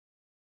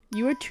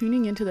You are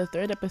tuning into the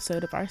third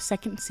episode of our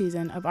second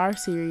season of our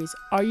series,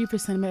 Are You for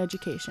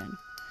Cinemaeducation?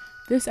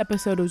 This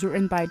episode was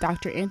written by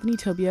Dr. Anthony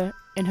Tobia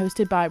and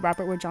hosted by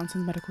Robert Wood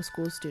Johnson Medical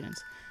School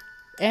students,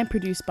 and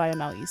produced by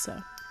Amal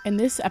Essa. In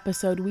this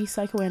episode, we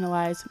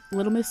psychoanalyze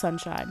Little Miss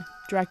Sunshine,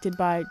 directed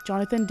by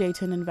Jonathan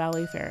Dayton and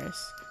Valerie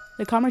Faris.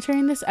 The commentary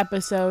in this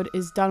episode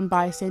is done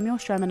by Samuel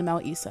Shrem and Amal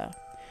Essa.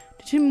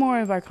 To tune more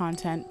of our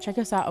content, check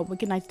us out at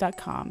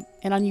wickednights.com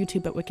and on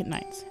YouTube at Wicked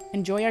Nights.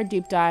 Enjoy our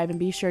deep dive and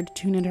be sure to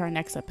tune into our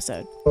next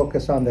episode.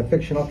 Focus on the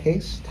fictional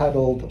case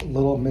titled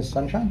Little Miss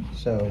Sunshine.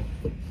 So,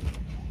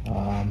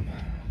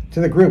 to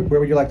the group,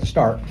 where would you like to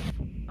start?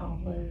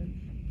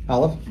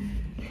 Olive? All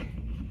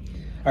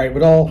right,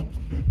 with all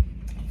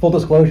full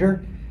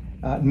disclosure,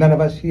 none of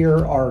us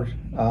here are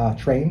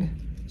trained,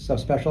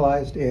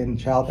 subspecialized in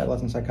child and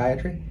adolescent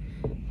psychiatry.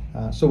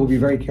 So we'll be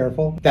very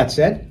careful. That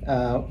said,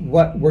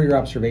 what were your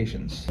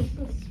observations? Just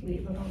a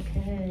sweet little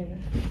kid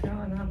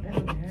growing up in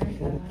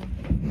America.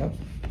 Yep.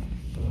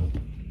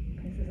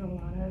 Places a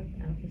lot of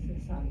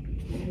emphasis on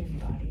beauty and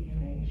body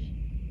image.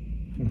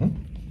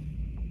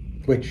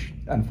 Mm-hmm. Which,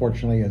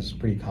 unfortunately, is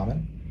pretty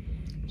common.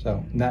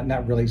 So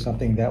not really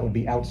something that would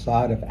be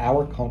outside of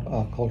our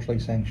culturally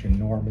sanctioned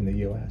norm in the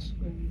U.S.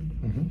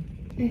 Mm-hmm.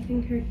 Mm-hmm. I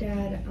think her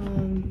dad,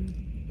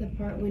 the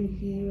part when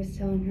he was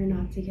telling her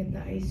not to get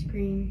the ice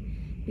cream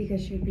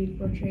because she would be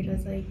portrayed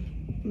as, like,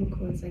 in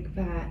quotes, like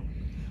fat.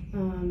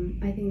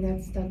 I think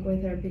that stuck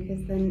with her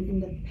because then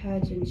in the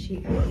pageant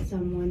she asked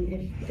someone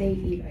if they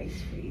eat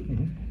ice cream.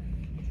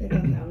 Mm-hmm. So I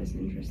thought that was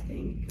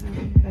interesting.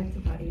 Back to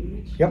body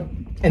image. Yep.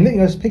 And then,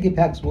 this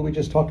piggybacks what we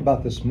just talked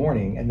about this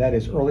morning, and that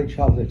is early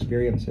childhood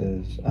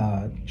experiences.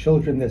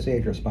 Children this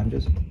age are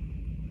sponges.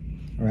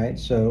 All right.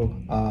 So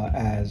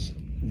as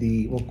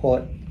we'll call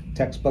it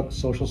textbook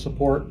social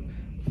support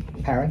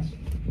parents,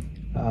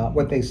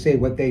 what they say,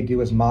 what they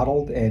do is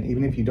modeled, and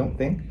even if you don't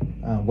think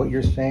what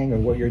you're saying or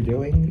what you're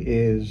doing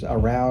is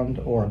around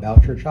or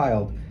about your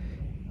child,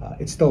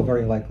 it's still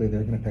very likely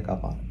they're going to pick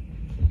up on it.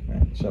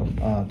 Right? So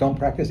don't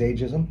practice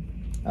ageism.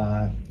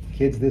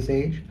 Kids this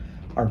age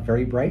are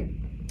very bright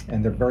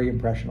and they're very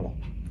impressionable.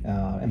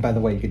 And by the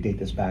way, you could date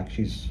this back.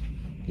 She's,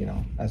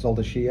 as old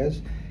as she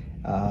is.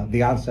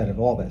 The onset of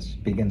all this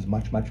begins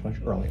much, much, much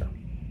earlier.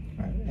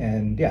 Right?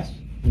 And yes,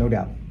 no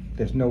doubt.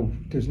 There's no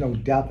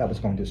doubt that was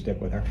going to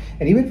stick with her.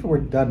 And even if it were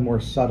done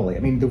more subtly, I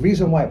mean, the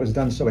reason why it was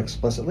done so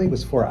explicitly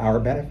was for our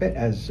benefit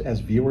as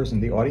viewers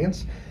and the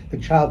audience. The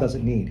child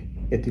doesn't need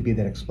it to be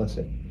that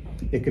explicit.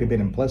 It could have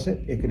been implicit.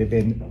 It could have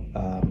been,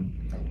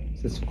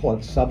 let's call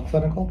it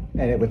subclinical,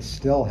 and it would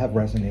still have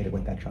resonated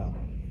with that child.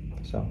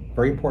 So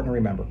very important to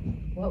remember.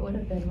 What would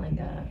have been like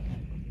a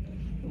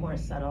more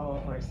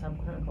subtle or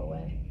subclinical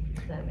way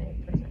that may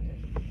have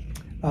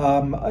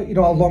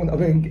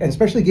presented?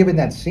 Especially given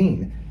that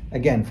scene,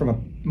 again, from a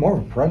more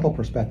of a parental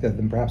perspective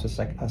than perhaps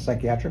a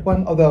psychiatric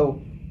one,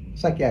 although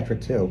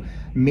psychiatric too,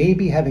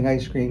 maybe having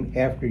ice cream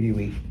after you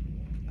eat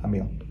a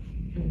meal,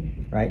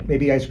 right?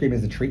 Maybe ice cream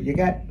is the treat you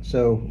get,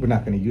 so we're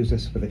not going to use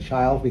this with a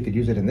child. We could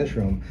use it in this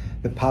room.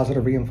 The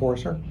positive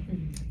reinforcer,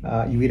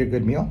 you eat a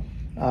good meal,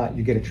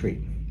 you get a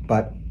treat.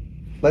 But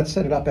let's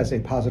set it up as a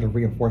positive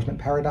reinforcement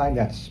paradigm.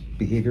 That's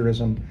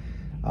behaviorism,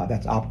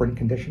 that's operant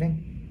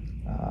conditioning,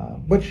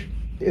 which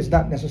is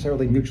not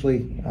necessarily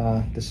mutually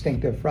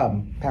distinctive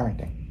from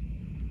parenting.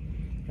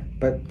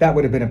 But that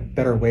would have been a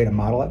better way to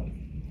model it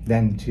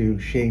than to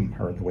shame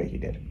her the way he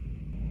did.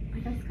 I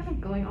guess kind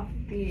of going off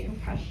the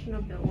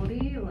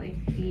impressionability,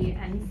 like the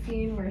end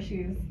scene where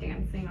she was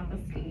dancing on the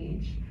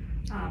stage,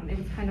 it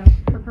was kind of,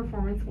 her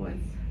performance was,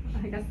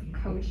 I guess,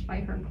 coached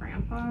by her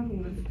grandpa, who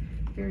was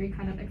very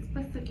kind of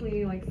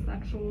explicitly like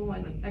sexual,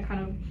 and that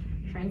kind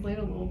of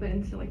translated a little bit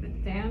into like the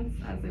dance,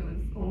 as it was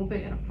a little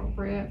bit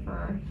inappropriate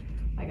for,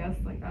 I guess,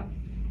 like a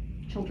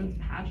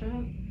children's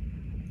pageant.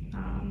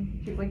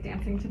 She was like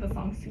dancing to the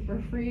song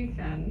Super Freak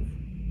and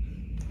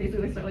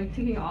basically started like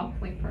taking off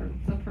like parts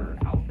of her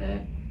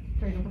outfit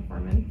during the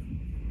performance.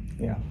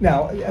 Yeah.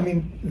 Now, I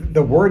mean,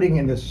 the wording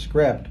in the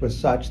script was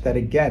such that,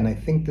 again, I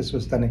think this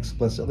was done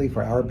explicitly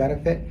for our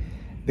benefit.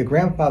 The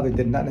grandfather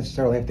did not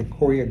necessarily have to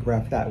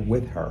choreograph that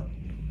with her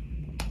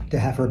to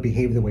have her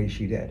behave the way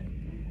she did.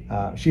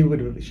 She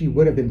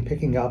would have been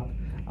picking up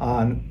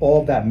on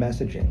all that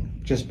messaging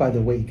just by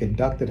the way he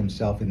conducted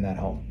himself in that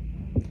home,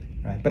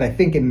 right? But I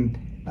think in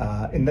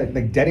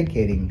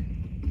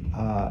dedicating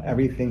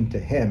everything to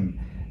him,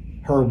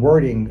 her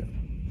wording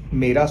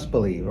made us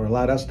believe, or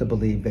allowed us to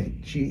believe, that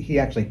he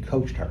actually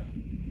coached her,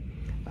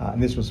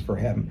 and this was for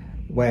him,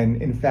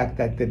 when in fact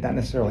that did not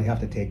necessarily have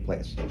to take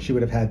place. She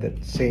would have had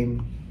that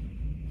same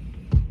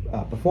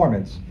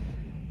performance,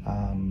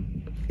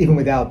 even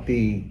without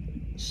the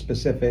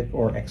specific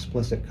or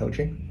explicit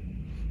coaching.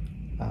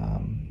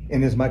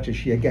 In as much as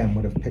she, again,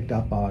 would have picked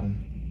up on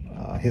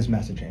his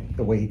messaging,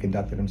 the way he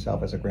conducted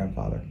himself as a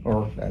grandfather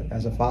or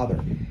as a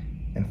father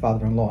and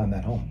father-in-law in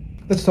that home.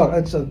 Let's talk,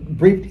 it's a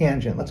brief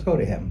tangent. Let's go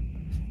to him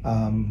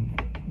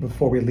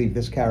before we leave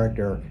this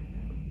character.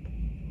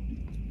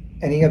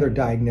 Any other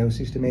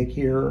diagnoses to make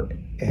here?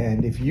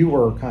 And if you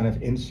were kind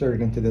of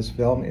inserted into this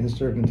film,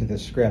 inserted into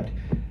this script,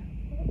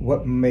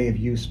 what may have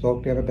you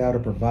spoke to him about or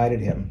provided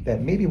him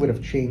that maybe would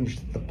have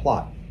changed the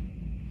plot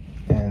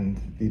and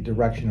the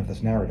direction of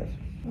this narrative?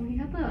 Well, he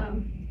had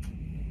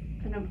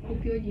an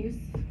opioid use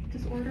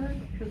disorder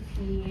because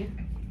he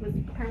was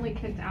apparently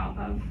kicked out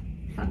of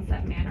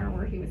Sunset Manor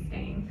where he was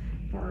staying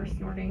for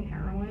snorting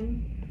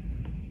heroin.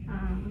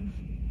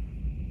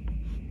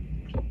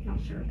 Not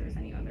sure if there's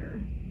any other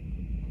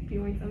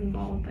opioids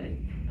involved, but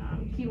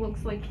he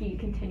looks like he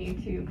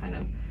continued to kind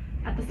of,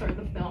 at the start of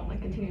the film,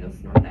 like continue to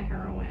snort the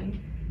heroin.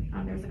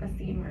 There's like a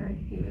scene where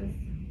he was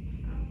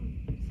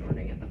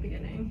snorting at the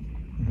beginning.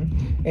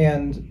 Mm-hmm.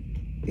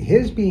 And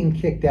his being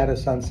kicked out of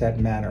Sunset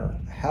Manor,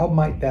 how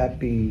might that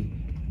be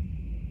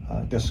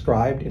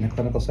described in a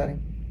clinical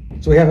setting?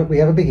 So we have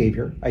a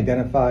behavior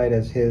identified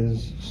as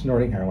his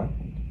snorting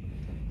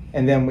heroin,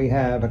 and then we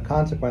have a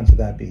consequence of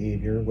that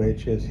behavior,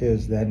 which is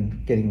his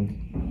then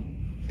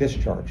getting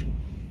discharged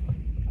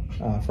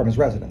from his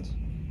residence.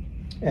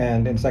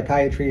 And in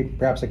psychiatry,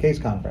 perhaps a case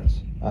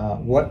conference,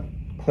 what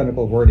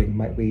clinical wording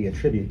might we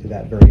attribute to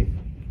that very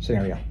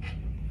scenario?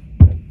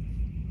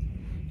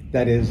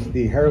 That is,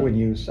 the heroin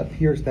use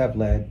appears to have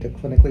led to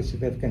clinically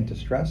significant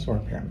distress or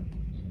impairment,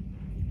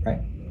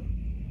 right?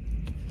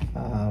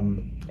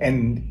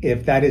 And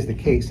if that is the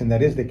case, and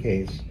that is the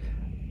case,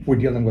 we're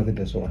dealing with a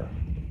disorder.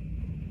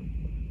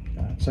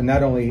 So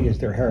not only is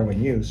there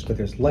heroin use, but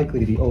there's likely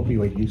to be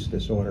opioid use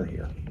disorder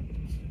here.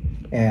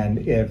 And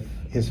if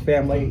his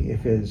family,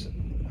 if his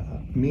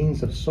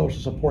means of social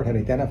support had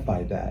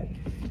identified that,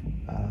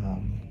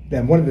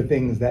 then one of the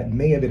things that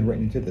may have been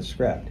written into the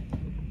script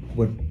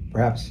would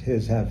perhaps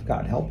have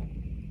gotten help.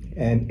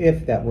 And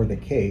if that were the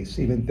case,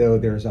 even though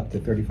there's up to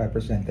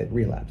 35% that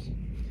relapse,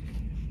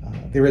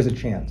 there is a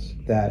chance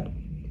that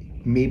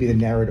maybe the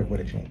narrative would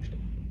have changed.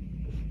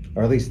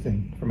 Or at least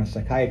from a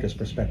psychiatrist's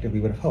perspective,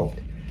 we would have hoped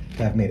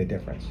to have made a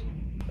difference.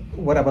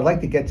 What I would like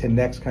to get to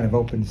next kind of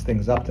opens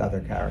things up to other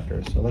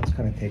characters, so let's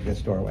kind of take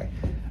this doorway.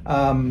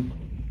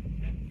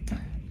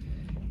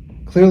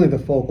 Clearly the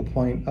focal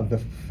point of the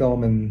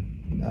film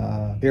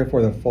and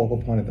therefore the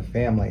focal point of the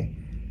family.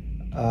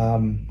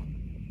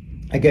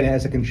 Again,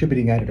 as a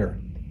contributing editor,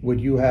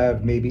 would you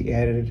have maybe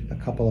added a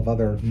couple of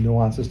other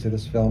nuances to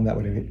this film that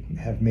would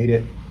have made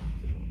it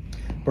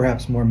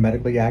perhaps more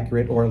medically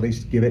accurate, or at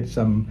least give it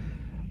some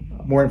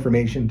more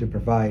information to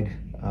provide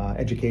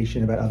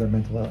education about other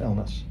mental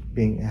illness,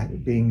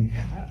 being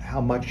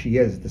how much she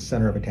is the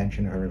center of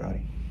attention of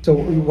everybody? So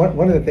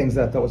one of the things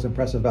that I thought was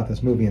impressive about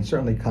this movie, and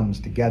certainly comes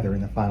together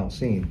in the final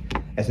scene,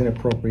 as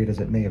inappropriate as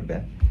it may have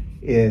been,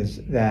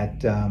 is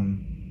that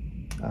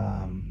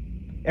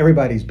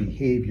everybody's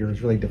behavior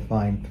is really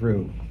defined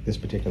through this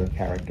particular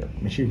character. I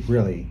mean, she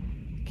really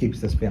keeps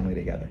this family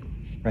together,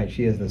 right?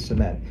 She is the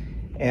cement.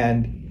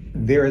 And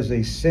there is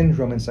a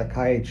syndrome in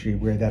psychiatry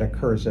where that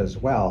occurs as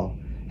well.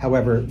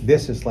 However,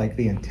 this is like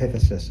the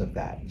antithesis of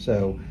that.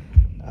 So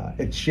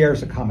it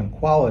shares a common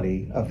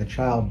quality of the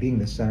child being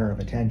the center of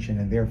attention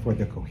and therefore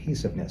the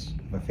cohesiveness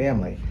of a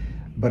family.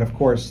 But of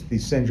course, the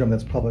syndrome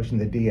that's published in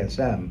the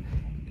DSM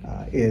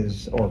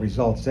is or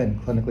results in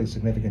clinically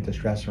significant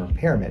distress or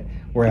impairment,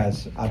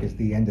 whereas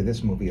obviously the end of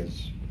this movie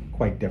is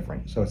quite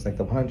different. So it's like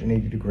the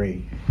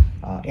 180-degree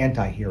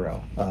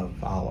anti-hero of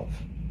Olive.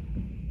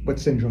 What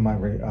syndrome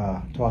am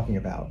I talking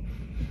about?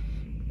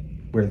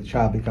 Where the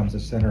child becomes the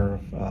center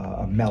of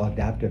a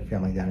maladaptive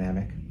family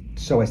dynamic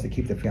so as to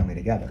keep the family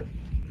together.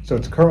 So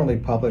it's currently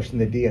published in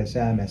the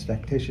DSM as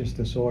factitious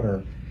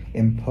disorder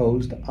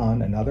imposed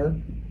on another,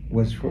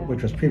 which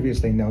was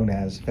previously known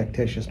as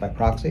factitious by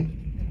proxy,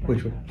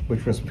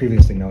 which was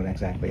previously known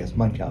exactly as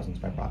Munchausen's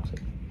by proxy.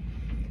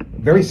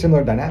 Very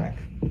similar dynamic.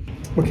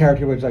 What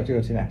character would you like to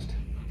go to next?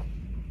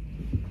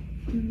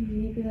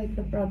 Maybe like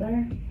the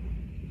brother,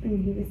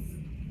 and he was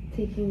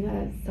taking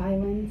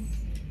silence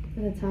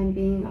for the time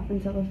being up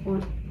until the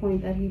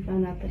point that he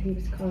found out that he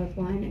was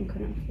colorblind and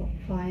couldn't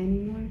fly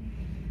anymore.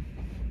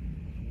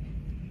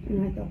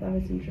 And I thought that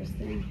was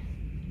interesting.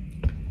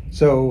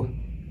 So,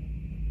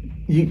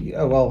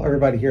 well,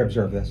 everybody here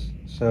observe this.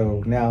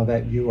 So now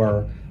that you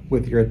are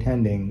with your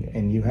attending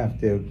and you have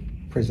to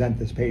present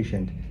this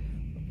patient,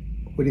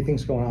 what do you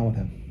think's going on with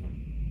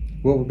him?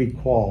 What would we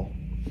call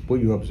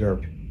what you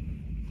observed?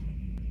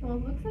 Well,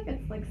 it looks like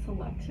it's like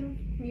selective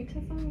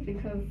mutism,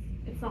 because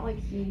it's not like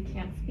he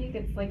can't speak,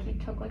 it's like he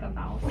took like a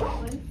vow of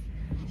silence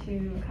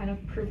to kind of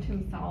prove to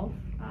himself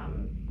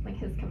like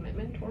his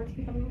commitment towards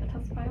becoming a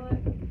test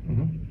pilot.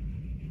 Mm-hmm.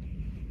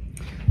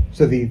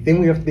 So the thing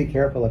we have to be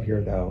careful of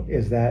here, though,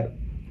 is that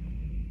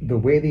the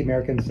way the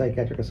American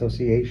Psychiatric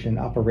Association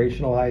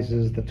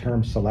operationalizes the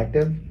term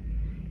selective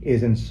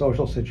is in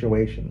social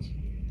situations,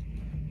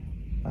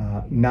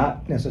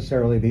 not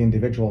necessarily the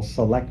individual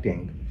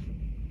selecting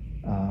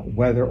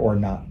whether or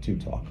not to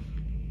talk.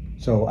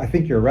 So I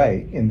think you're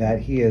right in that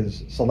he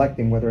is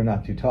selecting whether or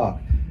not to talk,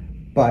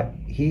 but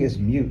he is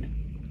mute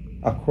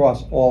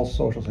across all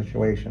social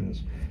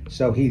situations.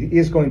 So he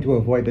is going to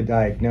avoid the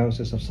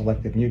diagnosis of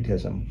selective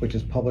mutism, which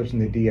is published in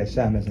the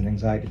DSM as an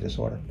anxiety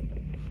disorder.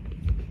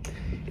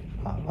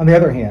 On the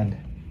other hand,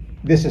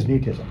 this is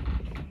mutism.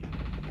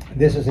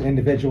 This is an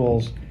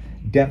individual's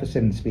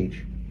deficit in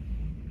speech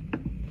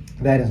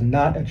that is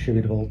not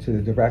attributable to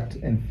the direct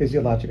and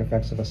physiologic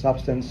effects of a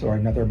substance or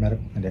another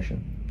medical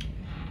condition.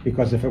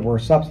 Because if it were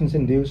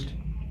substance-induced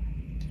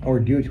or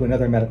due to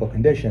another medical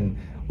condition,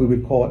 we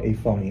would call it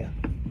aphonia.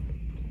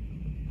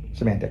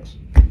 Semantics.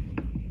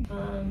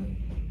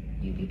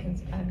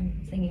 I'm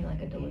thinking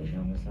like a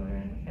delusional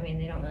disorder. I mean,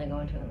 they don't really go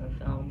into it in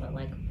the film, but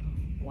like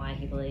why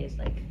he believes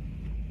like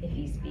if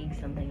he speaks,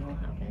 something will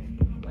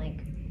happen.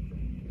 Like.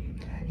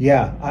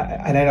 Yeah,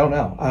 I don't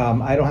know.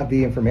 I don't have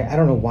the information. I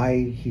don't know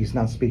why he's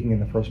not speaking in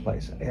the first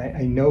place.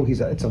 I know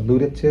it's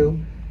alluded to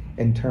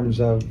in terms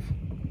of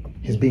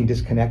his being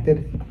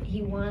disconnected.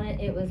 He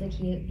wanted, it was like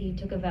he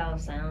took a vow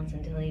of silence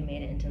until he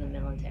made it into the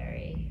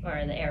military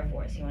or the Air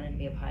Force. He wanted to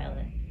be a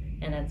pilot.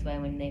 And that's why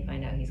when they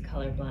find out he's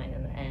colorblind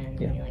in the end,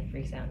 Yeah. he like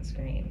freaks out and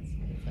screams.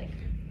 It's like.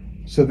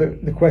 So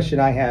the question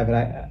I have,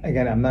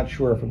 and I'm not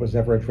sure if it was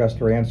ever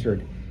addressed or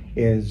answered,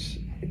 is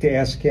to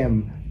ask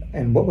him,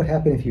 and what would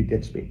happen if you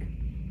did speak?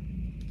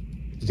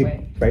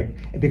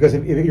 Right? Because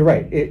if you're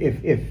right,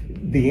 if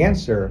the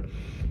answer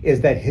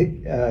is that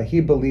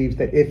he believes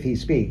that if he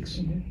speaks,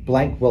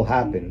 blank will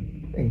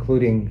happen,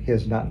 including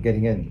his not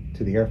getting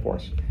into the Air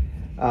Force,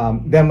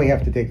 then we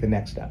have to take the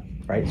next step,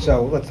 right?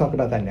 So let's talk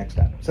about that next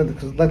step. So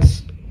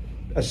let's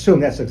assume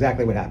that's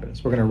exactly what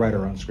happens. We're going to write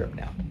our own script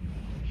now.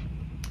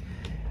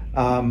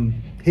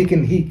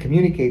 He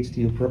communicates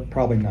to you,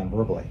 probably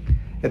non-verbally,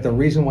 that the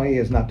reason why he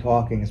is not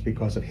talking is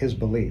because of his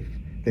belief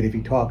that if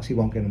he talks, he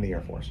won't get in the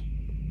Air Force.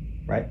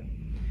 Right?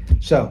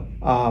 So,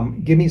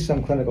 give me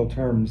some clinical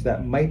terms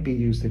that might be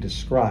used to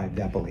describe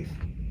that belief.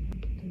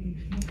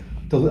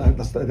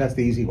 That's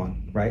the easy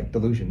one, right?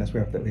 Delusion. That's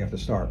where we have to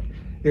start.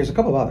 There's a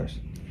couple of others.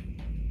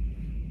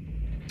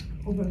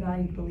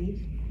 Overvalued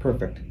beliefs.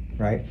 Perfect,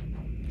 right?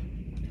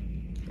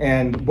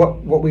 And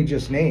what we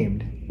just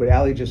named, what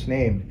Allie just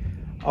named,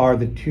 are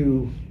the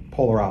two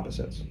polar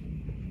opposites.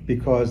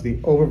 Because the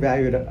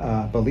overvalued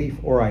belief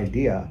or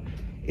idea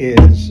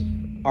is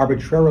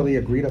arbitrarily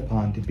agreed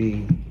upon to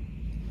be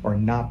or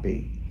not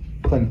be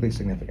clinically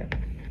significant,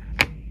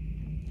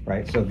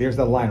 right? So there's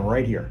the line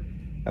right here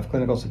of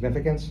clinical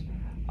significance.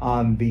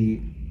 On the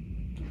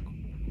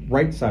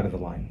right side of the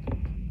line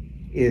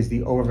is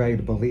the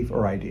overvalued belief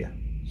or idea.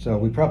 So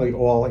we probably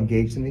all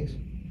engaged in these.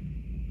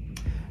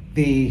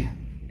 The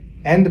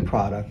end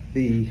product,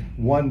 the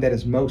one that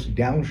is most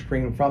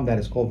downstream from that,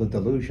 is called the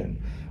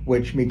delusion,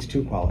 which meets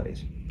two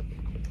qualities.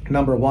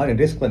 Number one,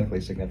 it is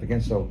clinically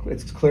significant, so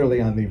it's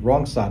clearly on the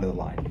wrong side of the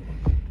line.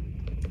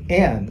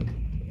 And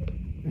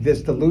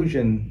this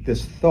delusion,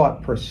 this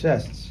thought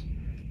persists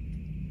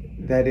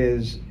that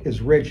is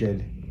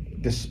rigid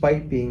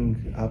despite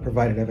being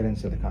provided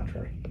evidence to the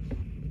contrary.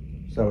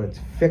 So it's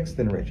fixed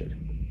and rigid.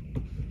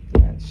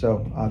 And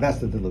so that's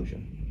the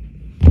delusion.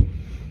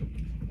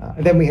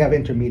 And then we have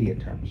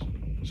intermediate terms.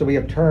 So we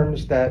have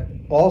terms that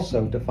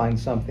also define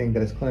something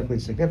that is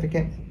clinically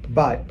significant,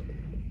 but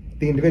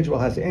the individual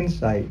has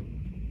insight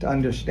to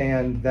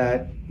understand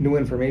that new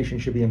information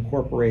should be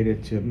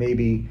incorporated to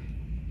maybe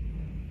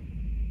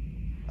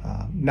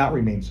not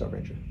remain so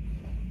rigid.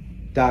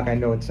 Doc, I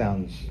know it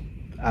sounds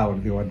out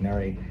of the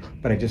ordinary,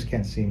 but I just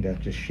can't seem to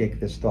just shake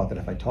this thought that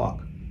if I talk,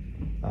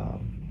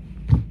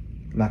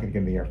 I'm not going to get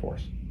in the Air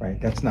Force,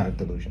 right? That's not a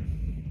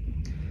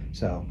delusion.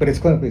 So, but it's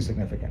clinically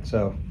significant.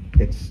 So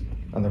it's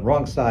on the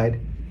wrong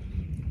side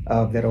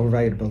of that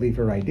overvalued belief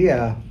or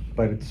idea,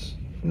 but it's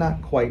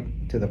not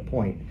quite to the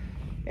point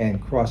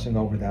and crossing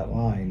over that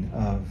line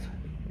of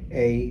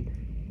A,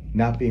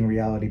 not being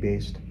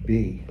reality-based,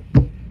 B,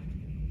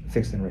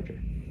 fixed and rigid.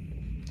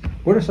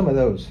 What are some of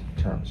those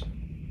terms?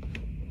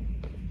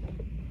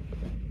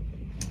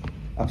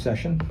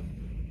 Obsession,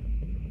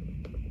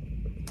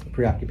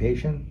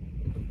 preoccupation,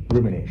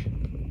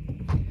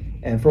 rumination.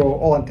 And for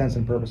all intents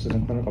and purposes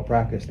in clinical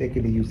practice, they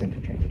can be used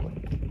interchangeably,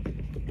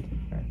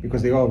 right?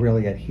 Because they all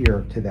really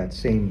adhere to that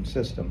same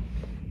system,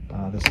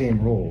 the same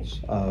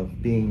rules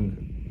of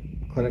being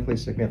clinically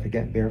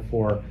significant,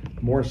 therefore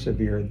more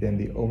severe than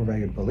the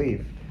overvalued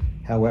belief,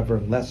 however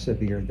less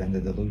severe than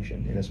the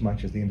delusion, in as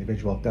much as the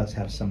individual does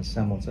have some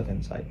semblance of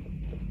insight.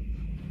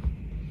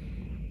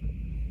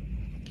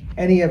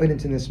 Any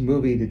evidence in this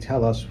movie to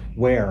tell us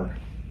where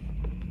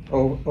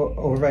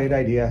overvalued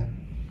idea,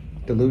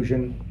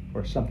 delusion,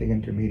 or something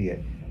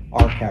intermediate,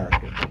 our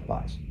character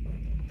lies?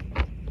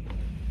 I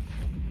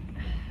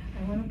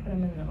want to put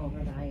him in the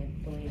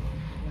overvalued belief,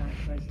 not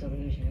towards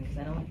delusion, because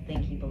I don't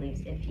think he believes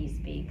if he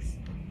speaks,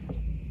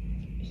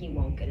 he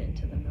won't get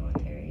into the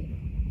military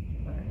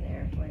or the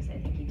Air Force. I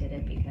think he did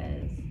it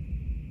because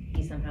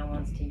he somehow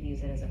wants to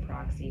use it as a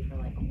proxy for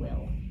like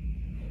will.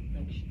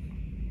 Like,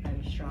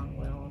 I'm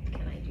strong-willed,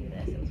 can I do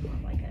this? It was more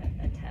like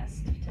a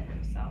test to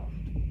himself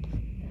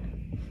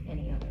than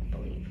any other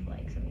belief,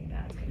 like something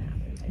bad's gonna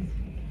happen if I speak.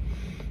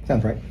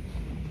 Sounds right.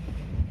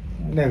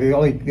 Now the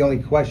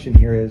only question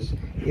here is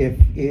if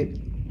it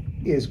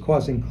is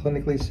causing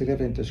clinically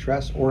significant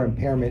distress or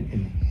impairment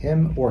in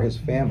him or his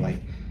family,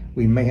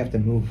 we may have to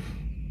move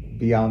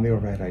beyond the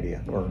overvalued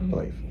idea or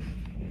belief.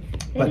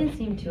 They But- didn't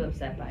seem too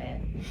upset by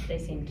it. They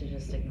seemed to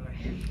just ignore it.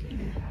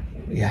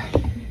 Yeah,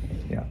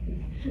 yeah.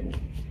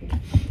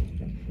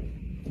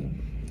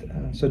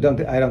 So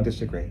I don't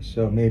disagree.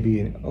 So maybe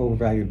an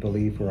overvalued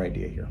belief or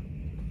idea here.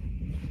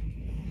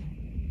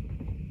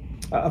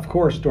 Of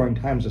course, during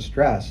times of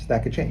stress,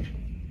 that could change.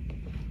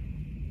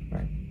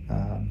 Right.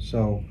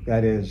 So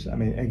that is, I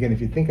mean, again,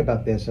 if you think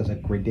about this as a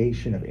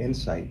gradation of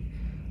insight,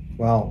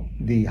 well,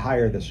 the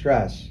higher the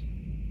stress,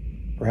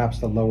 perhaps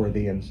the lower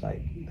the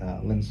insight.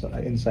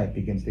 Insight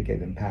begins to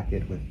get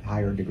impacted with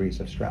higher degrees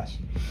of stress.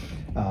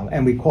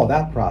 And we call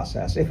that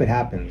process, if it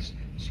happens,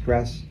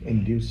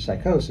 stress-induced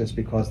psychosis,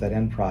 because that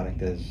end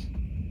product is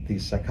the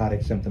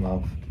psychotic symptom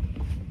of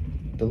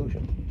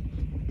delusion.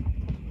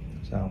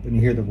 So when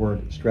you hear the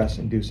word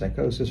stress-induced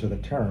psychosis or the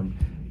term,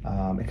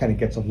 it kind of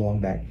gets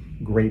along that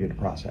graded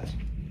process.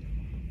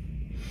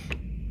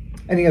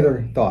 Any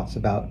other thoughts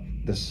about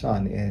the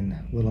sun in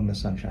Little Miss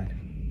Sunshine?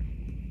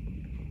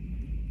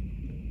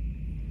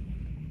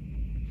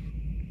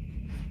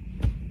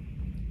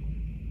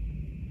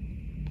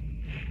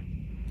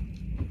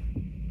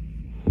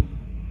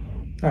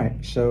 All right,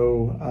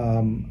 so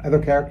other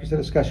characters to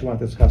discuss? You want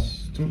to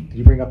discuss? Did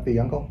you bring up the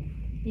uncle?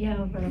 Yeah,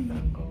 I'll bring up the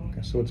uncle.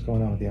 Okay, so what's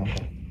going on with the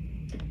uncle?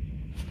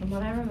 From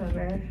what I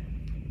remember,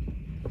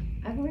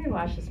 I've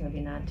rewatched this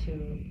movie not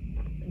too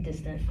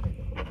distant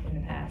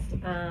in the past.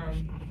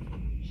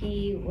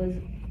 He was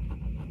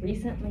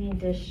recently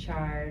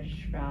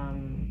discharged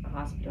from a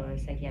hospital or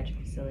psychiatric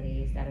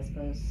facility, status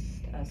post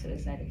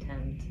suicide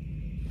attempt,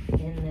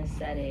 in this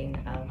setting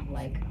of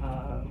like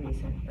a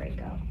recent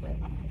breakup with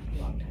a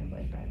longtime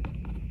boyfriend.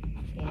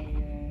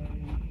 And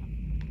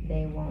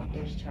they won't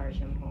discharge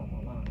him home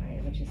alone,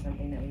 right? Which is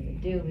something that we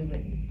would do.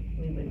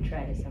 We would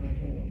try to someone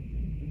who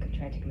could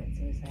try to commit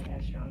suicide,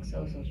 has strong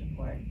social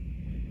support.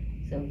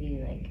 So he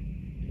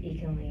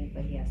can leave,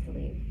 but he has to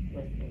leave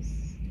with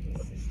his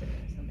sister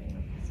or something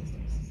like his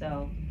sisters.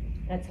 So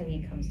that's how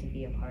he comes to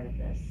be a part of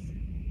this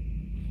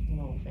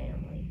whole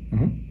family.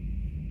 Mm-hmm.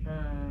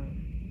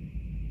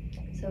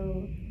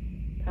 So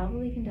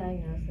probably can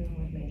diagnose him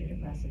with major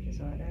depressive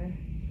disorder.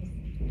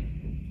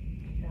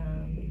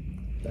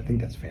 I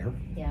think that's fair.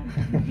 Yeah.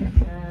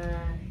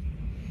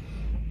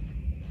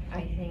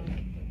 I think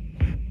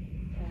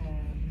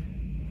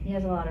he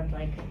has a lot of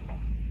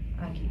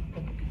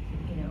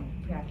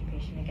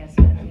preoccupation, I guess,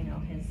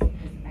 with his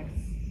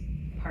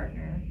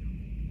ex-partner.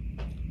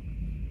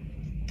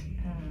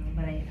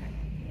 But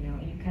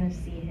you kind of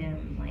see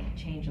him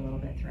change a little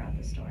bit throughout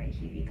the story.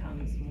 He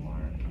becomes more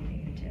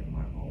communicative,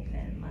 more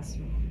open, less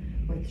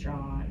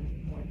withdrawn,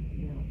 more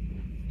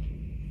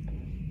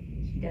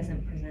he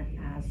doesn't present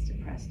as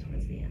depressed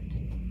towards the end.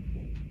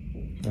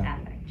 His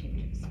affect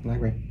changes. I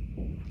agree.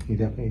 He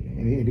definitely,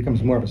 and he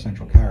becomes more of a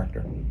central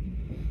character.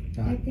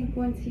 I think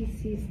once he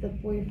sees the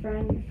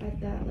boyfriend at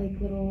that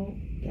little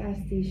gas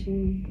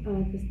station,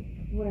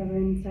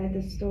 inside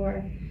the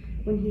store,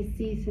 when he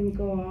sees him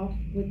go off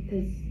with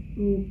his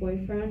new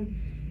boyfriend,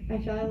 I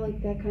felt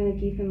like that kind of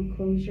gave him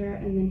closure,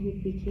 and then he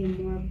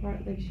became more a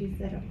part, like she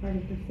said, a part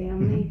of the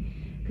family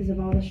because of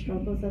all the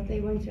struggles that they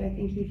went to. I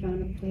think he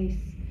found a place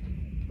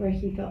where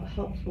he felt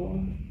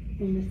helpful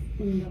in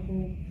the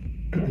whole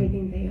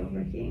everything they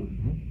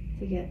overcame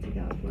to get to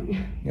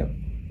California. Yep.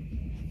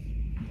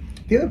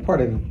 The other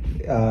part of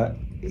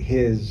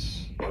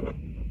his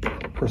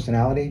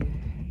personality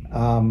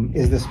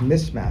is this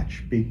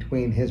mismatch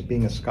between his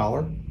being a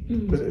scholar.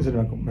 Is it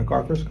a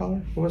MacArthur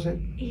scholar? What was it?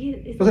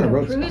 He Wasn't like a a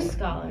Rhodes Proust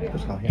Scholar. scholar.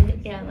 Proust scholar,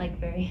 And,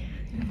 very.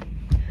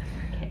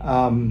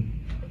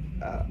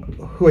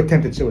 Who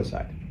attempted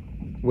suicide,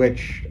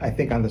 which I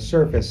think on the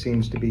surface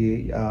seems to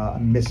be a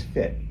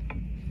misfit.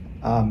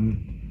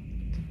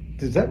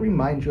 Does that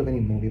remind you of any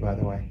movie, by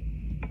the way?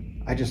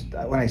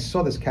 When I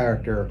saw this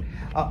character,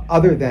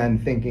 other than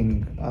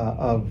thinking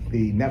of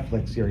the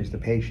Netflix series The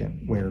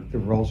Patient, where the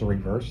roles are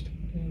reversed,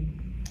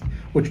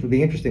 which would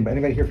be interesting, but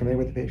anybody here familiar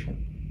with The Patient?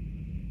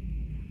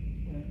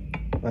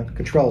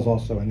 Cottrell's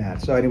also in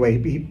that. So anyway,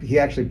 he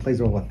actually plays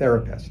the role of a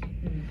therapist.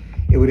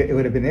 It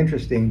would have been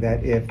interesting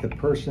that if the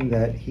person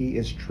that he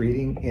is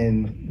treating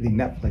in the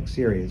Netflix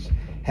series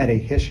had a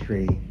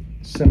history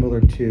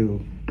similar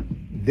to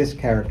this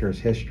character's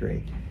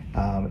history,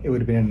 it would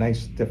have been a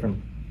nice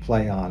different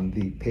play on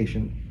the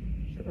patient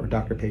or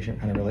doctor-patient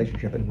kind of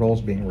relationship and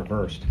roles being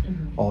reversed,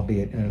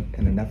 albeit in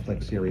a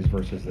Netflix series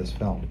versus this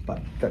film.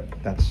 But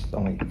that's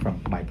only from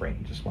my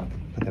brain. Just wanted to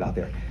put that out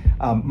there.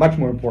 Much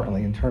more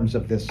importantly, in terms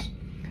of this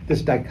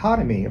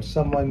dichotomy of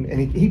someone,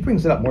 and he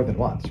brings it up more than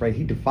once, right?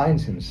 He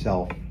defines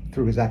himself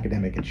through his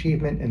academic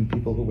achievement, and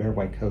people who wear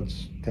white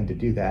coats tend to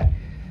do that.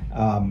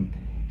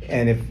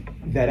 And if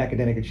that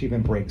academic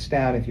achievement breaks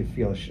down, if you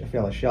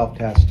fail a shelf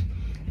test,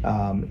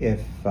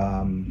 if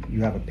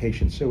you have a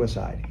patient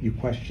suicide, you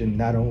question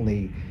not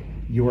only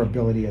your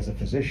ability as a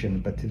physician,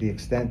 but to the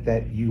extent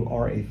that you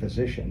are a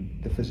physician,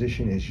 the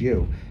physician is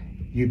you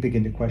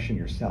begin to question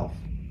yourself,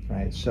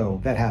 right? So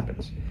that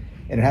happens,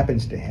 and it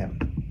happens to him.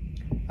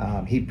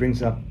 He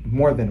brings up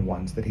more than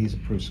once that he's a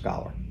Proust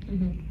scholar.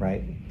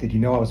 right? Did you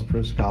know I was a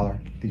Peru scholar?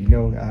 Did you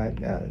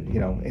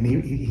know, and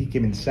he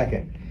came in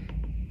second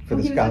for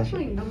the he was scholarship.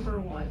 actually number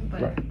one,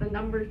 but Right. the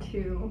number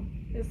two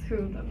is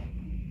who the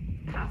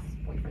past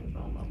boyfriend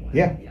fell in love with.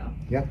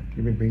 Yeah,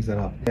 he brings that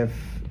up. If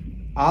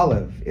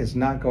Olive is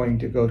not going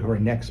to go to her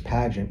next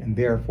pageant and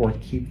therefore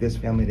keep this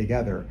family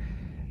together,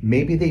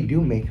 maybe they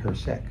do make her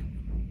sick.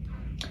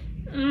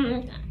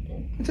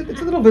 It's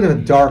a little bit of a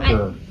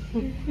darker.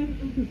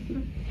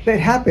 It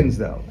happens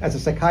though. As a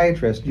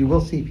psychiatrist, you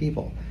will see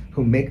people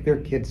who make their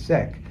kids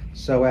sick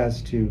so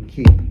as to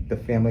keep the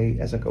family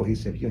as a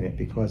cohesive unit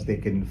because they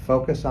can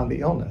focus on the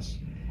illness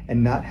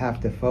and not have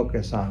to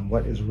focus on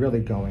what is really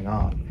going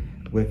on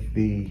with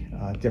the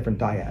different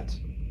dyads.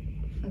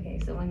 Okay,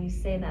 so when you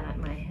say that,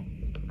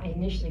 I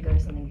initially go to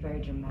something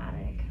very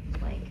dramatic,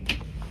 like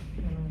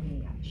the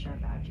movie Sharp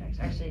Objects.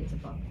 Actually, it's a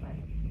book, but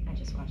I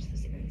just watched the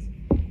series.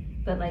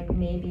 But like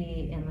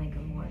maybe in like a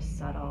more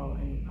subtle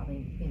and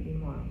probably maybe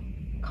more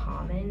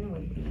common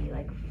would be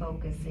like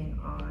focusing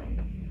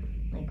on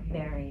like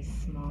very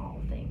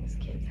small things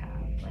kids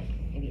have, like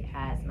maybe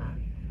asthma,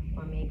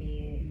 or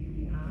maybe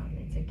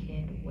it's a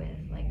kid with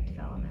like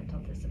developmental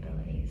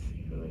disabilities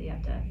who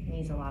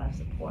needs a lot of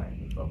support.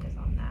 You focus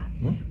on that,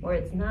 or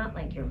it's not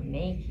like you're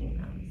making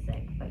them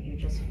sick, but you're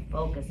just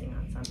focusing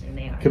on something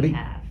they already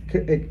have.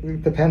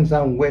 It depends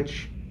on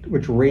which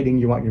rating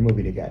you want your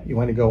movie to get. You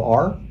want to go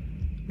R,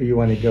 or you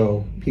want to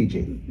go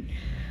PG?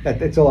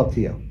 It's all up to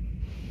you.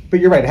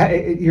 But you're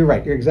right. You're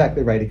right. You're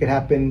exactly right. It could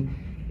happen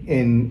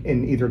in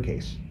either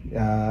case.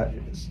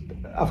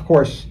 Of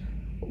course,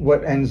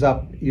 what ends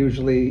up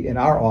usually in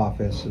our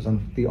office is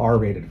on the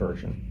R-rated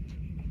version.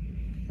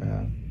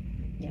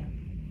 Yeah.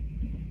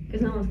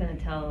 Because no one's going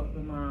to tell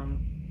the mom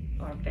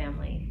or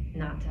family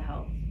not to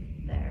help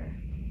their,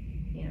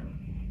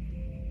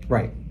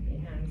 Right. You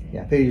know what I'm saying?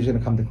 Yeah, they're usually going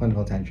to come to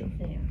clinical attention.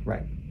 Yeah.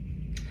 Right.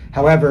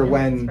 However,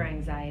 It's for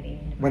anxiety.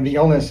 when the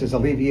illness is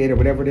alleviated,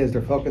 whatever it is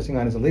they're focusing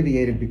on is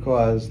alleviated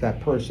because that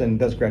person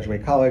does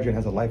graduate college and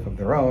has a life of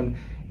their own,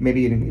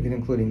 maybe even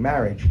including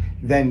marriage,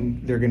 then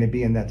they're going to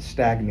be in that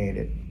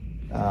stagnated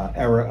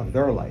era of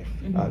their life,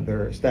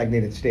 their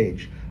stagnated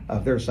stage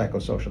of their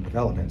psychosocial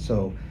development.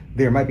 So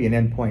there might be an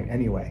end point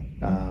anyway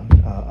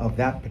of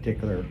that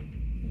particular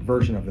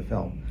version of the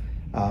film.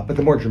 But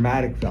the more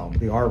dramatic film,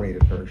 the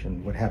R-rated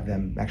version, would have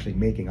them actually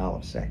making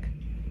Olive sick.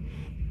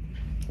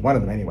 One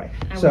of them anyway.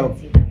 I wouldn't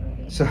see that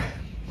movie. So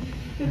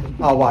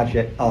I'll watch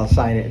it, I'll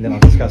assign it, and then I'll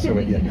discuss it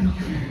with you.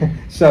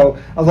 So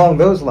along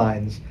those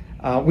lines,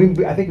 I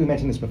think we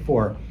mentioned this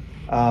before,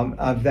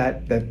 of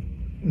that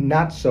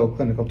not so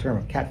clinical term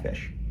of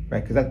catfish,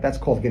 right? Because that's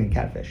called getting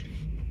catfished.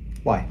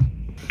 Why?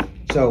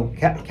 So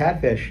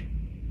catfish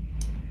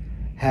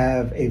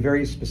have a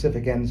very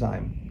specific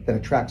enzyme that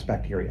attracts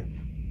bacteria.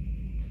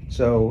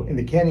 So in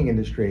the canning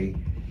industry,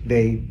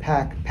 they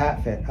pack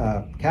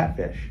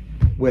catfish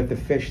with the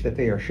fish that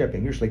they are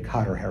shipping, usually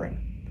cod or herring.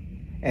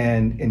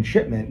 And in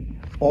shipment,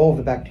 all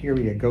the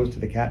bacteria goes to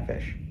the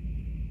catfish.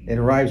 It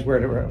arrives where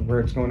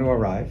it's going to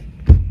arrive.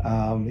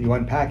 You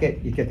unpack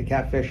it, you get the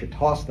catfish, you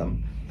toss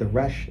them. The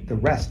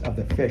rest of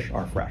the fish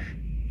are fresh,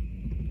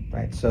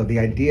 right? So the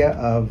idea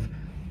of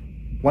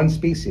one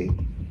species,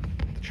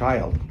 the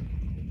child,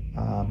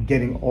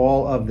 getting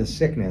all of the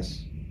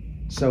sickness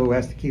so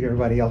as to keep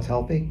everybody else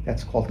healthy,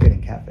 that's called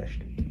getting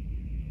catfished.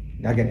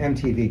 Now again,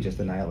 MTV just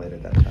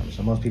annihilated that term,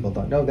 so most people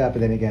don't know that, but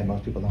then again,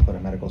 most people don't go to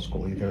medical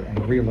school either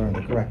and relearn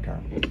the correct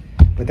term.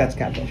 But that's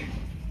catfish.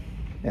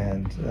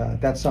 And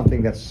that's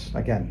something that's,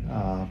 again,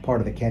 part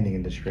of the canning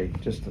industry.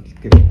 Just to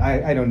give you,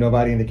 I know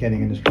nobody in the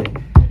canning industry.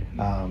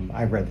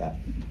 I've read that.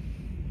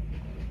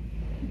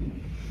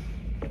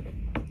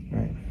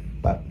 Right,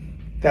 but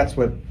that's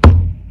what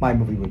my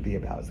movie would be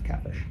about, is the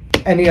catfish.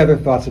 Any other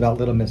thoughts about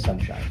Little Miss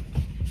Sunshine?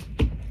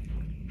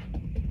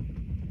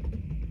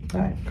 All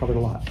right, covered a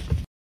lot.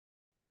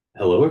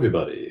 Hello,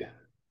 everybody.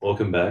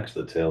 Welcome back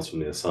to the Tales from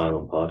the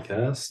Asylum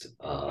podcast.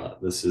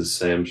 This is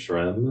Sam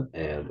Shrem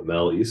and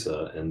Amal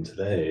Essa, and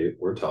today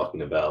we're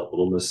talking about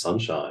Little Miss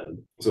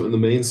Sunshine. So in the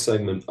main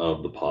segment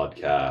of the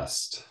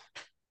podcast,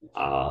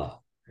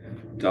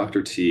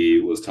 Dr.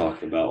 T was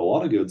talking about a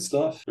lot of good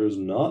stuff. There's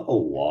not a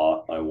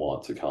lot I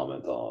want to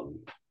comment on.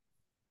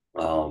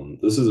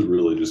 This is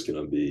really just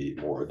going to be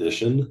more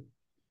addition.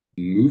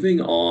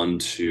 Moving on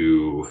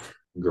to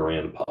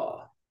Grandpa.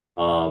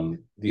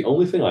 The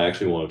only thing I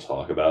actually want to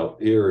talk about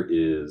here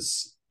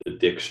is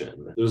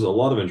addiction. There's a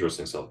lot of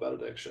interesting stuff about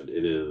addiction.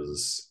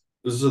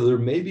 So there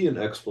may be an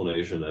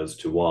explanation as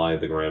to why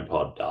the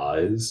grandpa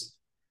dies.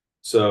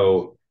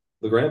 So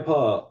the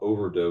grandpa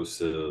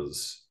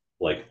overdoses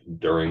like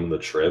during the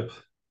trip.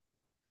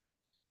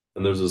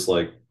 And there's this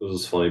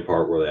funny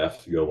part where they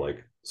have to go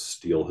like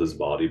steal his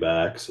body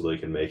back so they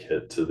can make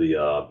it to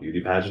the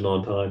beauty pageant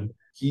on time.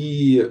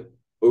 He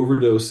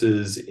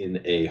overdoses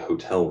in a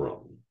hotel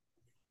room.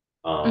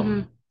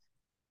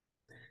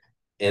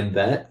 And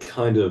that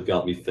kind of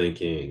got me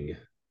thinking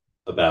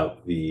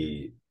about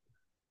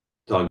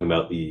talking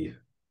about the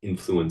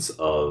influence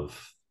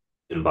of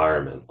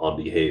environment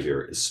on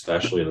behavior,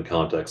 especially in the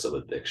context of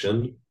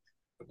addiction.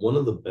 one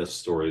of the best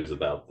stories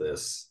about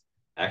this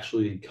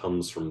actually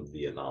comes from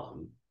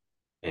Vietnam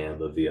and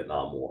the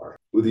Vietnam War.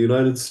 With the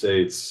United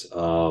States,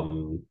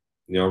 the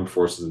armed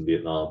forces in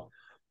Vietnam,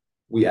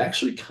 we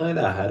actually kind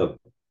of had a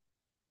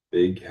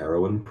big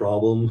heroin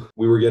problem.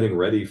 We were getting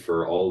ready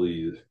for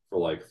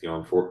like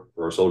for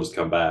our soldiers to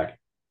come back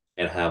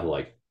and have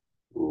like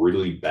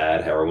really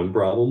bad heroin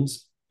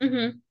problems.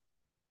 Mm-hmm.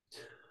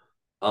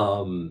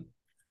 Um,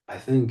 I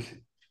think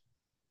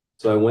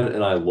so. I went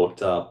and I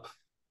looked up.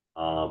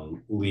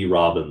 Lee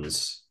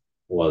Robbins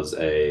was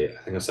I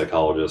think, a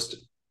psychologist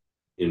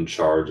in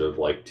charge of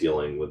like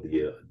dealing with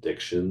the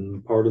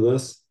addiction part of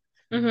this.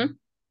 Mm-hmm.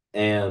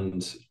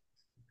 And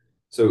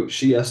so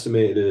she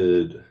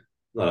estimated,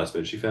 not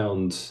estimated, she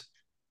found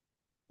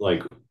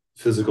like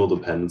physical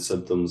dependence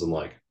symptoms in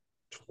like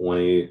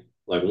 20,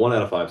 like 1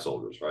 out of 5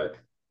 soldiers, right?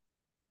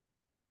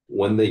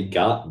 When they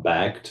got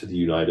back to the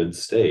United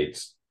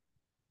States,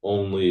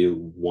 only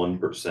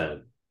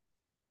 1%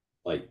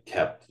 like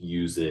kept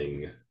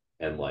using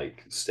and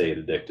like stayed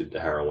addicted to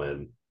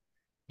heroin,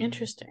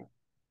 Interesting.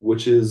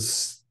 which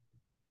is,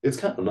 it's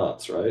kind of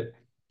nuts, right?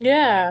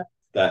 Yeah.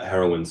 That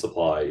heroin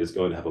supply is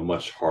going to have a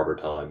much harder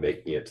time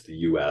making it to the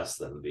US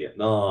than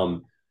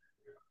Vietnam.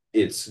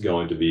 It's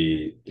going to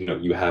be,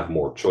 you have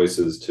more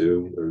choices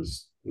too.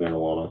 There's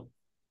marijuana.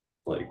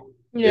 Like,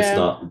 it's Yeah.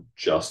 not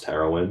just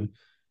heroin.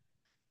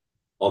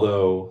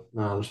 Although,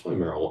 no, there's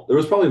probably marijuana. There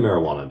was probably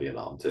marijuana in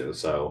Vietnam too.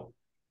 So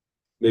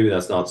maybe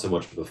that's not so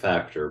much of a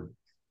factor.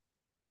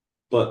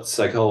 But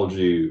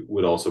psychology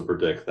would also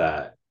predict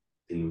that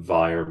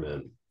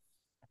environment,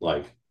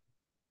 like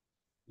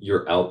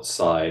you're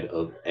outside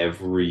of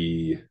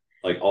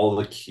like all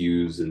the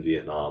cues in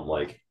Vietnam,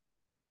 like,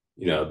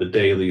 the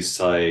daily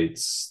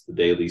sights,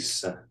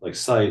 like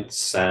sights,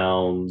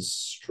 sounds,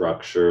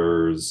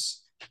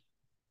 structures,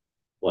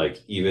 like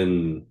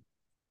even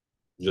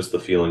just the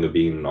feeling of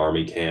being in an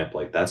army camp,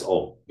 like that's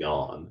all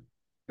gone.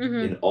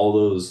 Mm-hmm. In all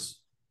those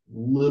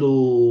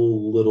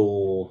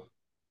little,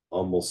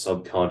 almost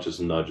subconscious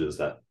nudges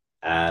that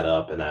add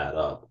up,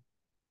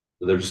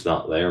 they're just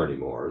not there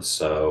anymore.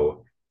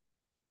 So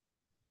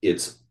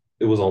it's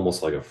it was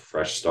almost like a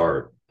fresh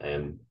start,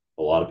 and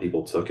a lot of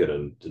people took it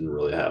and didn't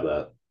really have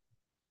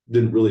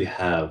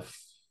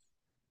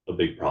a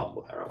big problem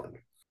with heroin.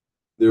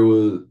 There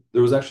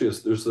was actually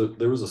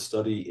there was a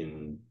study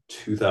in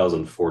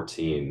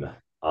 2014.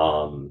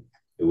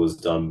 It was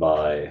done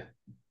by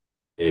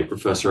a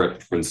professor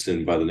at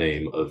Princeton by the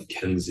name of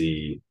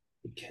Kenzie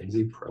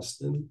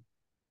Preston.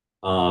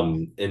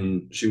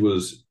 And she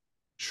was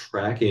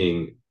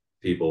tracking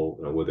people,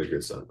 with a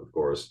good son, of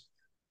course,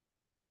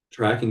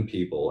 tracking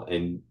people,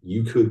 and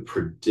you could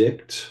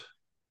predict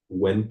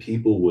when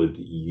people would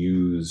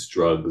use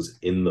drugs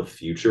in the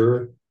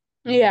future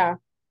Yeah.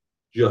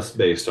 just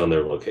based on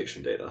their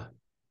location data.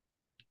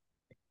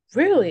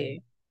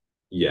 Really?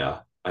 Yeah,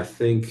 I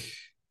think,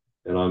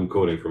 and I'm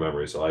quoting from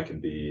memory, so I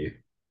could be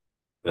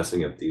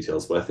messing up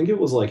details, but I think it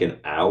was like an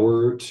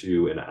hour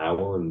to an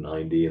hour and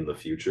 90 in the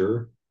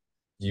future.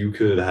 You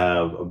could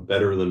have um, a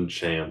better than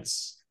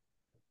chance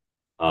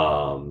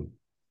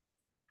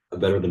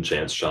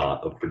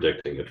shot of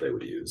predicting if they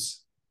would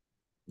use.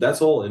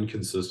 That's all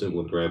inconsistent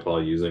with grandpa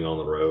using on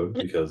the road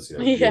because,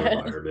 your Yeah.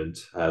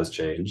 environment has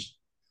changed.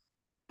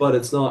 But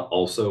it's not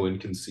also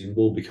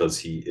inconceivable because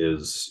he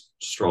is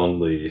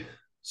strongly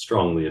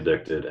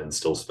addicted and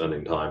still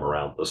spending time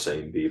around the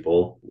same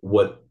people.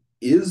 What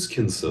is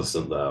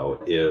consistent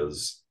though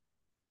is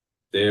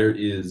there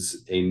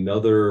is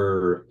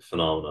another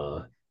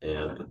phenomena,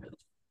 and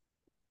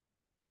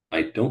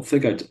I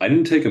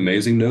didn't take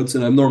amazing notes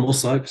in abnormal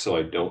psych, so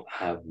I don't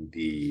have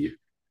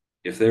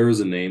if there is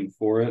a name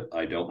for it,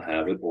 I don't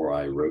have it, or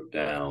I wrote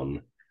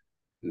down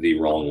the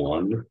wrong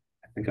one.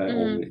 I think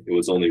Mm-hmm. it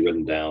was only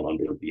written down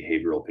under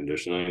behavioral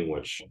conditioning,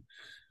 which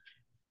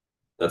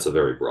that's a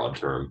very broad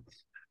term.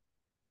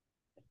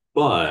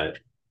 But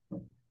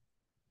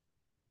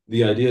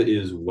the idea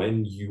is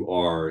when you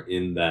are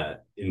in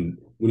an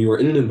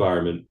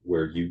environment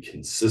where you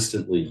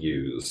consistently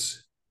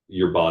use,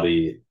 your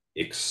body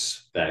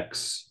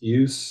expects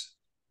use,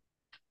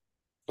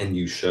 and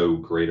you show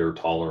greater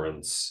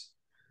tolerance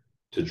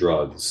to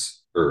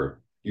drugs,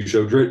 or you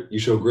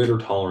show greater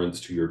tolerance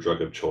to your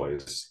drug of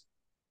choice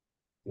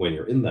when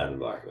you're in that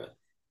environment.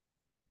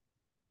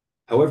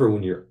 However,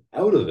 when you're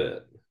out of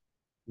it,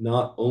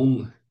 not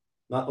only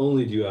not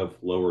only do you have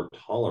lower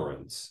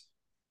tolerance,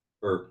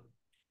 or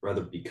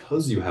rather,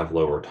 because you have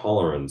lower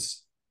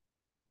tolerance,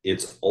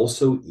 it's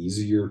also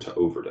easier to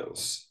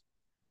overdose,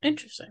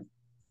 Interesting.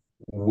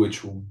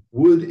 which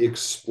would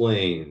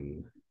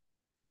explain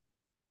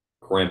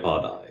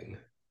grandpa dying.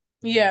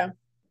 Yeah.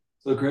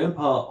 So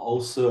grandpa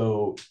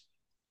also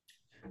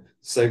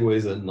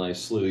segues it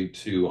nicely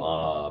to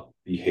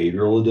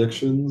behavioral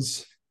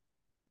addictions.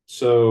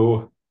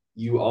 So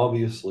you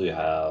obviously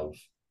have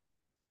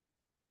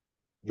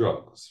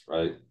drugs,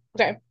 right?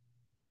 Okay.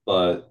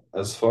 But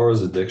as far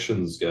as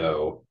addictions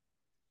go,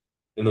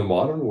 in the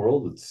modern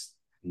world, it's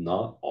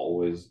not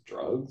always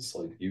drugs.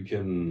 Like, you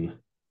can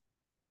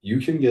you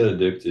can get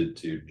addicted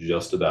to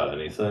just about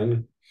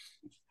anything.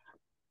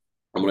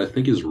 And what I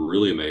think is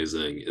really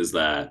amazing is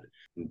that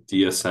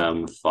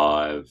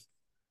DSM-5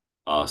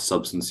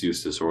 substance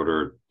use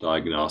disorder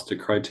diagnostic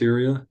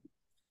criteria,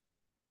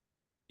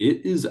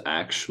 it is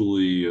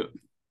actually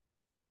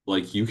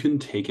like you can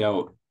take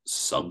out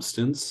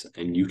substance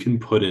and you can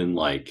put in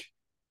like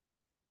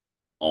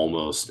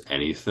almost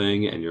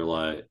anything, and you're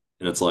like,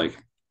 and it's like,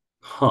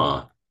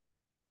 huh,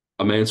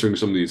 I'm answering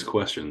some of these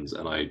questions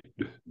and I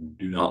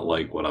do not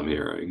like what I'm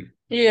hearing.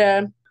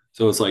 Yeah.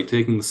 So it's like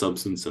taking the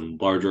substance in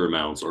larger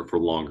amounts or for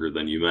longer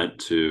than you meant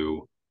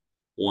to,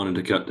 wanting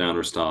to cut down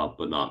or stop,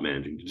 but not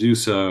managing to do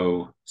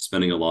so,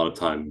 spending a lot of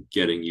time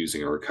getting,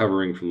 using, or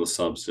recovering from the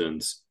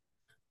substance,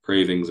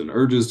 cravings and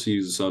urges to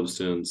use a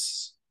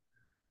substance,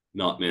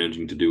 not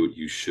managing to do what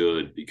you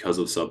should because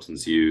of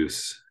substance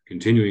use,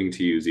 continuing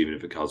to use even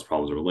if it causes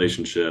problems in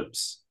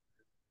relationships,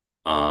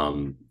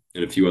 and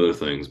a few other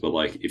things. But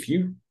like if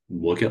you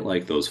look at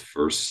like those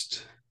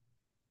first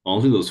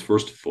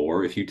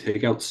four, if you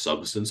take out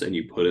substance and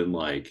you put in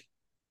like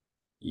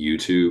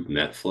YouTube,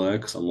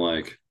 Netflix, I'm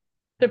like,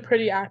 They're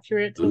pretty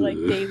accurate to like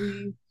ugh.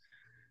 daily.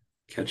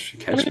 Catch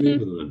I me mean,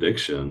 with an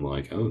addiction.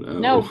 Like, oh no.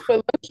 no, but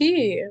low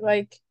key,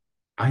 like,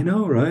 I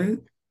know, right?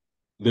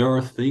 There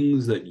are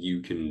things that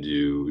you can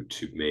do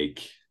to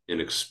make an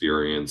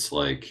experience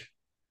like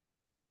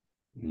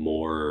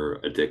more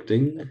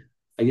addicting,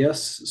 I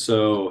guess.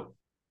 So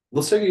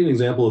let's take an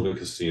example of a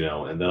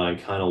casino, and then I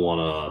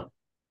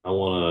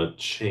wanna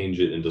change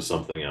it into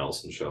something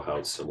else and show how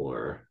it's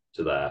similar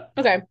to that.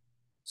 okay.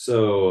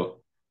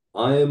 So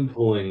I am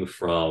pulling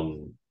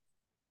from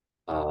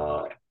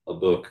uh, a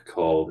book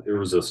called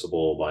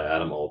Irresistible by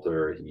Adam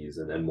Alter. He's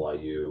an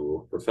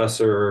NYU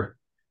professor,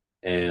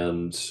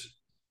 and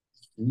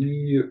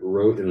he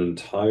wrote an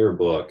entire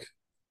book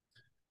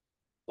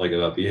like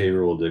about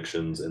behavioral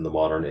addictions in the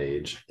modern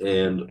age.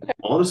 And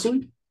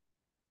honestly,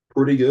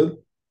 pretty good,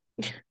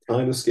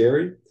 kind of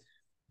scary.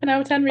 10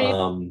 out of 10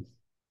 read.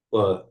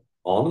 But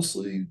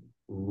honestly,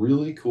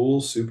 really cool,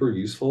 super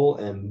useful,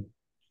 and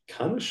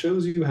kind of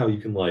shows you how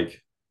you can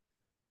like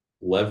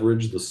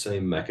leverage the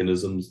same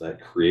mechanisms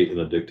that create an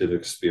addictive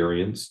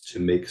experience to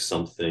make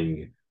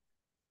something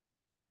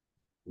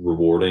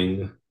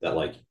rewarding that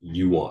like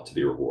you want to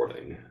be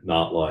rewarding,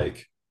 not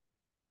like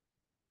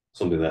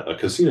something that a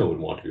casino would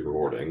want to be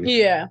rewarding.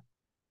 Yeah.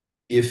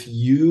 If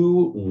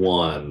you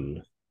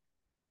won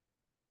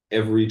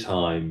every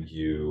time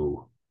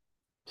you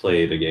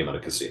played a game at a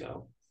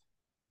casino,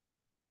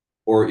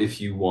 or if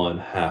you won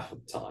half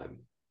of the time,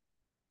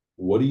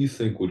 what do you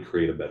think would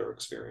create a better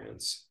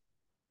experience?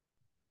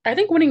 I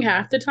think winning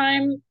half the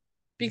time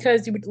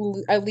because you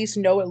would at least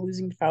know what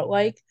losing felt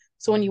like.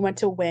 So when you went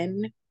to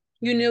win,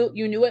 you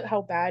knew it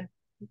how bad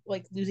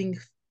like losing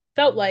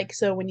felt like.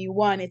 So when you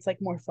won, it's like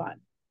more fun.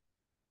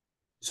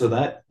 So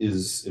that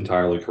is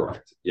entirely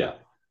correct. Yeah.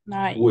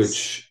 Nice.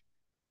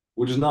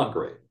 Which is not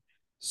great.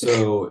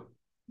 So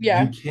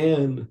Yeah.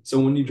 so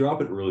when you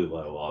drop it really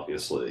low,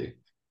 obviously,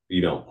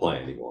 you don't play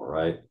anymore,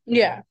 right?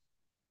 Yeah.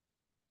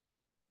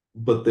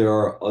 But there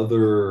are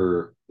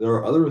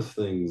other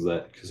things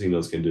that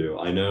casinos can do.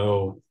 I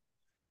know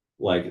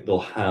like they'll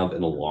have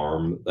an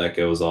alarm that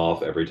goes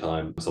off every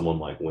time someone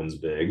like wins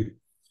big.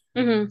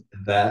 Mm-hmm.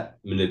 That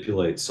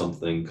manipulates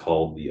something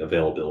called the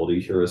availability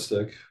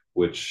heuristic,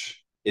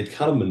 which it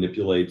kind of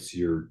manipulates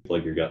your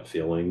gut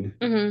feeling,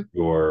 Mm-hmm.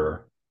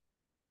 your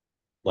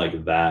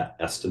like that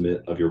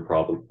estimate of your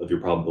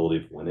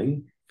probability of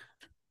winning.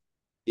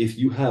 If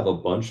you have a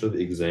bunch of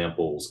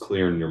examples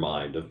clear in your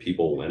mind of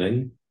people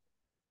winning,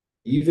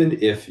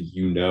 even if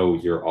you know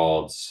your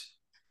odds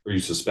or you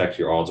suspect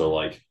your odds are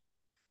like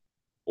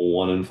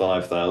 1 in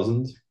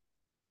 5,000,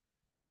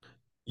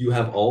 you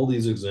have all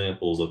these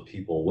examples of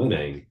people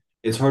winning.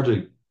 It's hard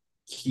to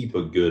keep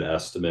a good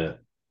estimate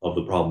of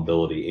the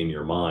probability in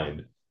your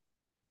mind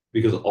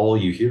because all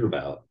you hear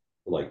about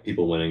are like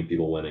people winning,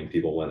 people winning,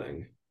 people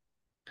winning.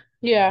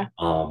 Yeah.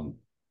 Um,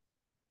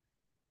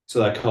 so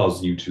that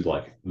causes you to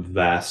like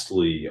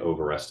vastly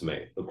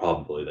overestimate the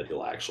probability that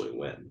you'll actually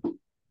win.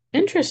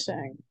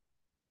 Interesting.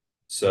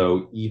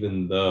 So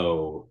even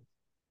though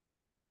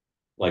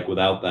like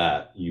without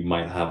that, you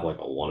might have like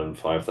a 1 in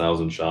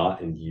 5,000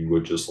 shot and you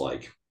would just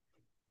like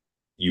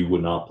you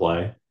would not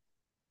play.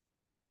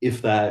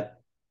 If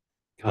that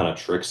kind of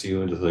tricks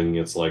you into thinking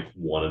it's like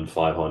 1 in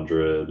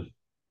 500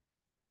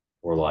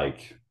 or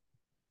like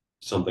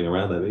something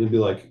around that, it'd be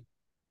like,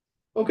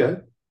 okay,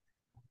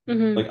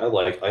 Mm-hmm.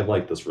 like I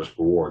like this risk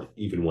reward,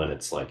 even when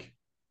it's like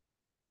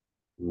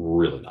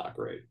really not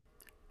great.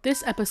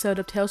 This episode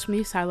of Tales from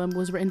the Asylum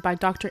was written by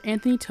Dr.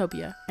 Anthony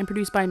Tobia and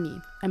produced by me,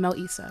 Amal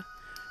Essa,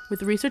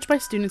 with research by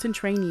students and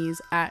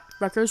trainees at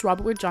Rutgers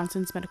Robert Wood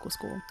Johnson's Medical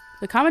School.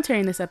 The commentary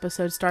in this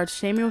episode starred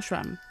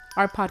Shrem,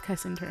 our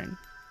podcast intern.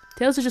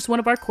 Tales is just one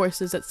of our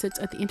courses that sits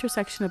at the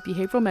intersection of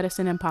behavioral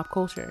medicine and pop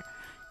culture.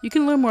 You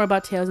can learn more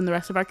about Tales and the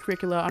rest of our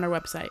curricula on our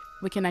website,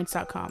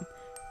 wickednights.com,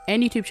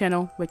 and YouTube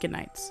channel, Wicked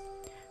Nights.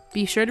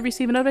 Be sure to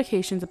receive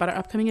notifications about our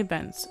upcoming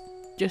events.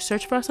 Just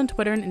search for us on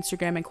Twitter and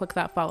Instagram and click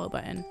that follow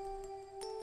button.